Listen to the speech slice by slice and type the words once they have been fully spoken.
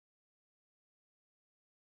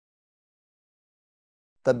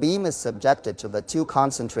The beam is subjected to the two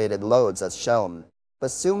concentrated loads as shown,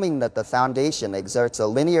 assuming that the foundation exerts a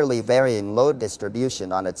linearly varying load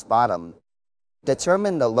distribution on its bottom.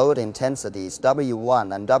 Determine the load intensities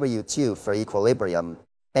W1 and W2 for equilibrium,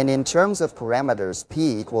 and in terms of parameters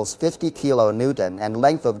P equals 50 kN and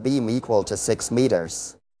length of beam equal to 6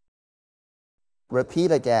 meters.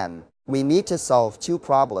 Repeat again. We need to solve two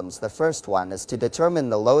problems. The first one is to determine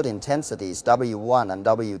the load intensities W1 and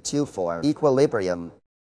W2 for equilibrium.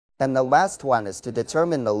 And the last one is to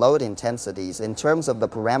determine the load intensities in terms of the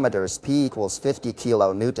parameters P equals 50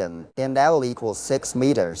 kN and L equals 6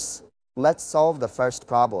 meters. Let's solve the first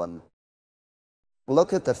problem.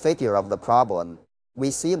 Look at the figure of the problem.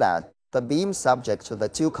 We see that the beam subject to the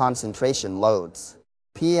two concentration loads,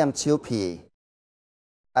 P and 2P.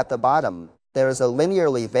 At the bottom, there is a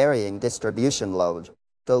linearly varying distribution load.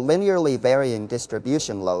 The linearly varying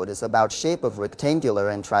distribution load is about shape of rectangular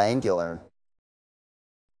and triangular.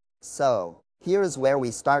 So, here is where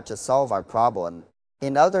we start to solve our problem.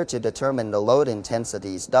 In order to determine the load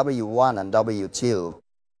intensities W1 and W2,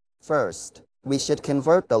 first, we should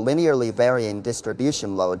convert the linearly varying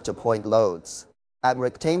distribution load to point loads. At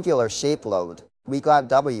rectangular shape load, we got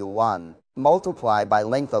W1 multiplied by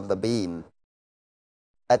length of the beam.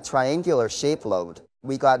 At triangular shape load,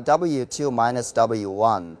 we got W2 minus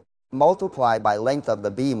W1 multiplied by length of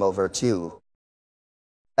the beam over 2.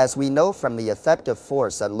 As we know from the effective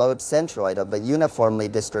force at load centroid of the uniformly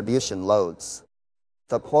distribution loads,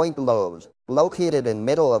 the point load, located in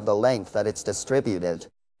middle of the length that it's distributed,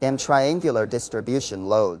 and triangular distribution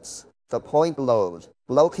loads, the point load,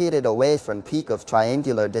 located away from peak of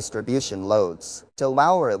triangular distribution loads, to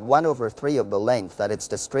lower at 1/3 of the length that it's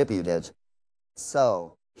distributed.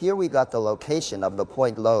 So, here we got the location of the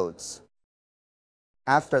point loads.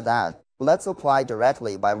 After that, let's apply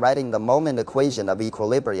directly by writing the moment equation of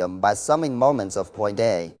equilibrium by summing moments of point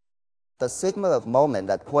A. The sigma of moment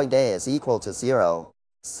at point A is equal to 0.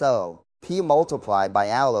 So, P multiplied by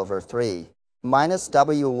L over 3 minus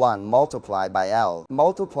W1 multiplied by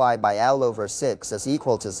L over 6 is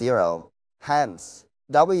equal to 0. Hence,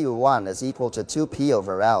 W1 is equal to 2P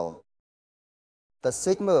over L. The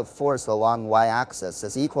sigma of force along y-axis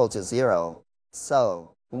is equal to 0.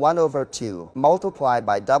 So, 1/2 multiplied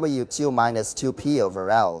by W2 minus 2P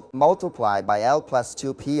over L multiplied by L plus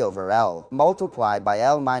 2P over L multiplied by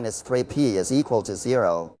L minus 3P is equal to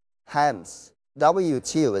 0. Hence,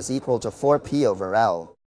 W2 is equal to 4P over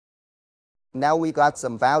L. Now we got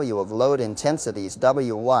some value of load intensities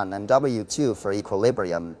W1 and W2 for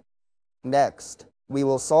equilibrium. Next, we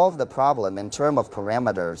will solve the problem in terms of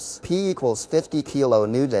parameters. P equals 50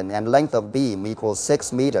 kN and length of beam equals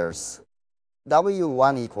 6 meters.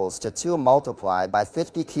 W1 equals to 2 multiplied by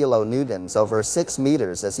 50 kN over 6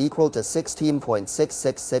 meters is equal to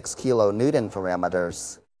 16.666 kN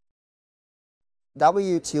parameters.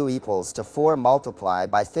 W2 equals to 4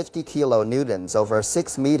 multiplied by 50 kN over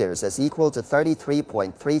 6 meters is equal to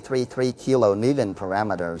 33.333 kN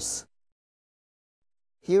parameters.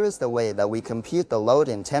 Here is the way that we compute the load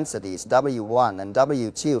intensities W1 and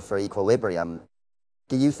W2 for equilibrium.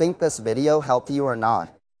 Do you think this video helped you or not?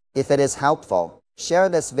 If it is helpful, share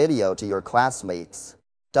this video to your classmates.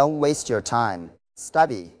 Don't waste your time.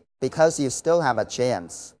 Study, because you still have a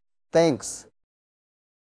chance. Thanks.